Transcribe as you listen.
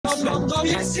dum dum,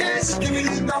 yes yes.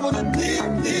 Skibidi dum dum dum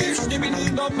dum.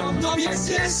 Skibidi dum dum dum, yes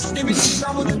yes. Skibidi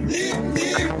dum dum dum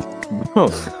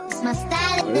dum.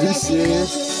 Are you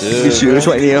serious? Be serious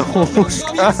right now.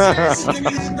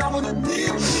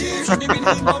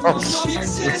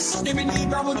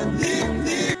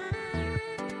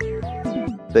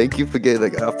 Thank you for getting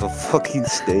like off the fucking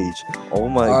stage. Oh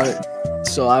my god. Alright,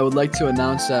 so I would like to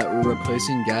announce that we're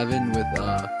replacing Gavin with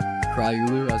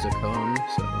Cryulu as a co-owner,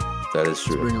 so That is let's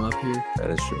true. bring him up here. That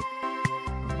is true.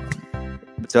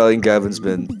 Italian Gavin's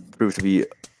been proved to be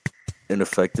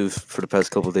ineffective for the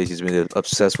past couple of days. He's been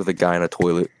obsessed with a guy in a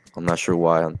toilet. I'm not sure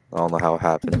why. I don't know how it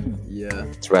happened. Yeah.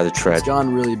 It's rather It's tragic.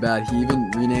 gone really bad. He even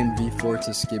renamed V4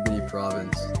 to Skibidi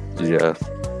Province. Yeah.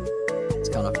 It's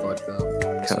kind of fucked up.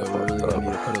 So we're really gonna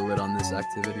need to put a lid on this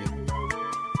activity.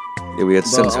 Yeah, we had to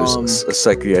send But, him to a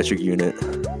psychiatric unit.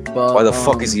 But, Why the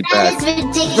fuck is he back?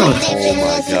 Oh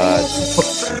my god.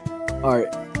 Alright,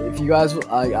 if you guys,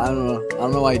 I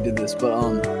don't know why he did this, but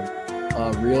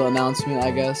real announcement,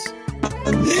 I guess.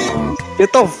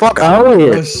 Get the fuck out of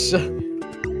here!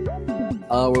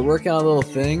 We're working on a little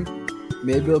thing.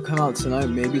 Maybe it'll come out tonight,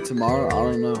 maybe tomorrow. I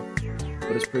don't know,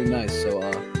 but it's pretty nice. So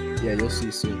yeah, you'll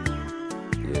see soon.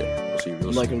 Yeah, we'll see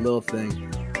real Like a soon. little thing,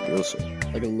 Real soon.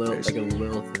 like a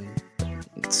little thing,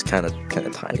 It's kind of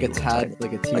tiny. like a tad,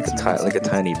 like a teensy like a weensy.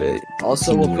 tiny bit.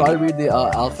 Also, we'll teeny probably read the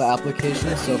alpha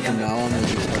application. So from now on, we'll be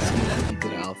testing if you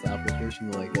did an alpha application.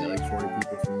 We'll like get like 40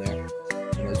 people from there,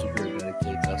 and those will be our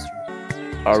dedicated testers.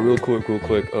 Real quick.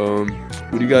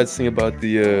 What do you guys think about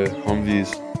the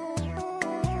Humvees?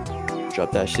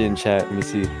 Drop that shit in chat. Let me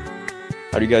see.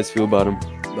 How do you guys feel about them?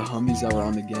 The Humvees that were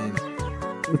on the game.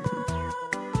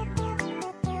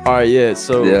 Alright, yeah.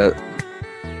 So Yeah,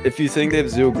 if you think they have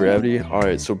zero gravity,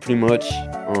 alright. So pretty much,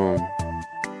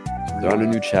 they're on a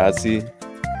new chassis,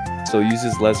 so it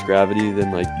uses less gravity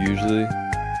than like usually.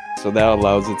 So that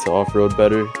allows it to off-road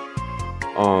better.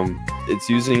 It's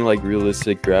using like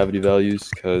realistic gravity values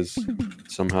because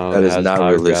somehow that it is has not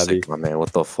higher realistic, gravity. my man.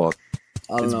 What the fuck?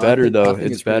 I don't It's know, I better, think- though. I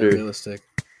think It's pretty better. Realistic.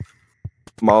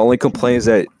 My only complaint is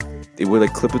that it would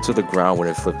like clip it to the ground when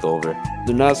it flipped over.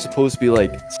 They're not supposed to be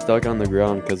like stuck on the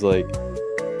ground because like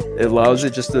it allows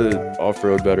it just to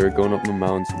off-road better, going up the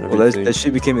mountains and Well, everything. that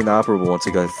shit became inoperable once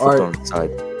it got flipped Alright. on its side.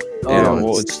 Yeah, Um,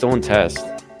 well, it's still in test.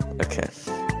 Okay.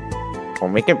 We'll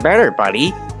make it better,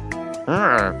 buddy.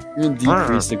 You're gonna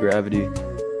decrease the gravity.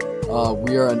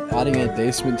 We are adding a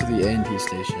basement to the A&P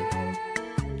station.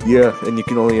 Yeah, and you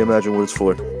can only imagine what it's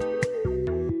for.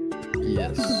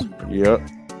 Yes. Yep.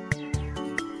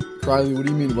 Riley, what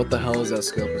do you mean? What the hell is that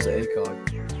scope? It's an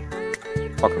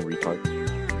ACOG. Fucking retard.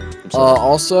 I'm sorry.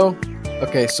 Also,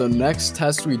 okay, so next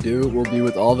test we do will be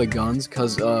with all the guns,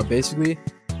 because basically,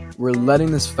 we're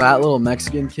letting this fat little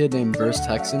Mexican kid named Verse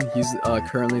Texan, he's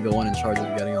currently the one in charge of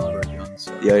getting all of our guns.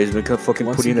 So Yeah, he's been fucking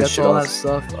once putting he that gets shit all on. that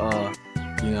stuff,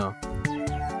 you know,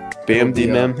 Bam be,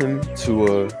 DMM him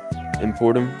to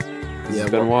import him. 'Cause Yeah,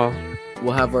 it's been a while.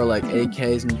 we'll have our like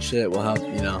AKs and shit. We'll have,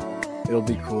 you know, it'll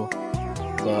be cool.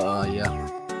 But yeah,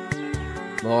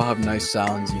 we'll all have nice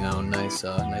sounds, you know, nice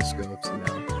scopes, you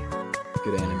know,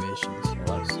 good animations,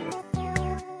 all that stuff.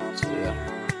 So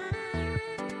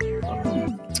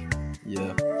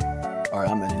yeah. All right,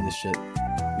 I'm ending this shit.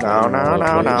 No.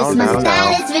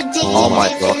 It's Oh my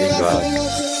fucking god.